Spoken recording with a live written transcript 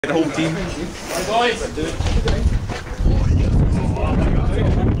The whole team. Hey boys!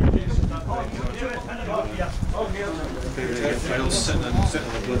 Kyle's sitting on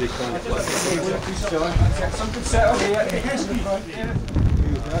a bloody conflict. Something settled here.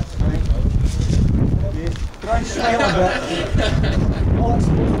 Try and smile a bit. Oh,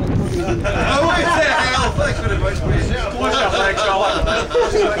 what the hell? Thanks very much, mate. Push up leg, Colin.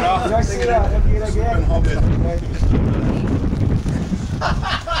 Nice to see that. Here again.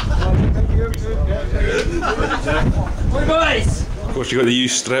 Hey boys! Of course, you got the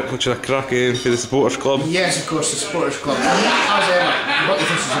youth strip, which is a crack for the supporters club. Yes, of course, the supporters club. As ever, Buckie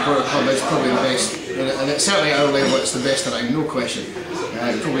Thistle supporter club is probably the best, and it's certainly at our level, it's the best around, no question.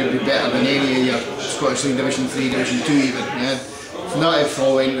 Probably would be better than any of your Scottish League Division 3, Division 2 even. From that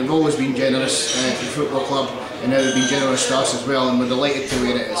following, we've always been generous to the football club, and now they've been generous to us as well, and we're delighted to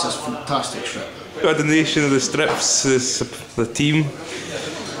wear it. It's a fantastic strip. Got a donation of the strips, the team.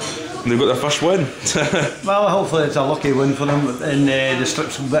 They've got their first win. Well, hopefully it's a lucky win for them, and the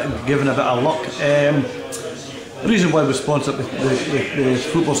strips given a bit of luck. The reason why we sponsored the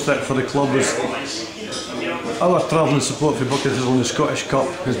football strip for the club was our travelling support for Buckie Thistle in the Scottish Cup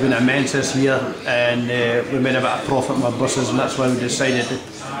has been immense this year, and we made a bit of profit on our buses, and that's why we decided to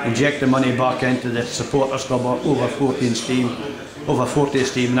inject the money back into the supporters club over 40 steam,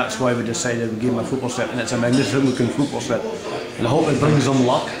 and that's why we decided to give them a football strip, and it's a magnificent looking football strip. And I hope it brings them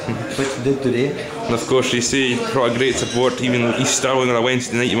luck, which it did today. And of course, you see, got a great support. Even East Stirling on a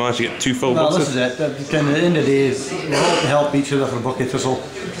Wednesday night, you managed to get 2 full buses. This is it. At the end of the day, we hope to help each other for Buckie Thistle,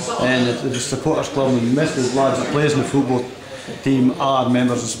 and the supporters club. And most of the lads that plays in the football team are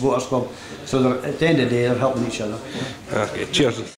members of the supporters club, so at the end of the day, they're helping each other. Okay, cheers.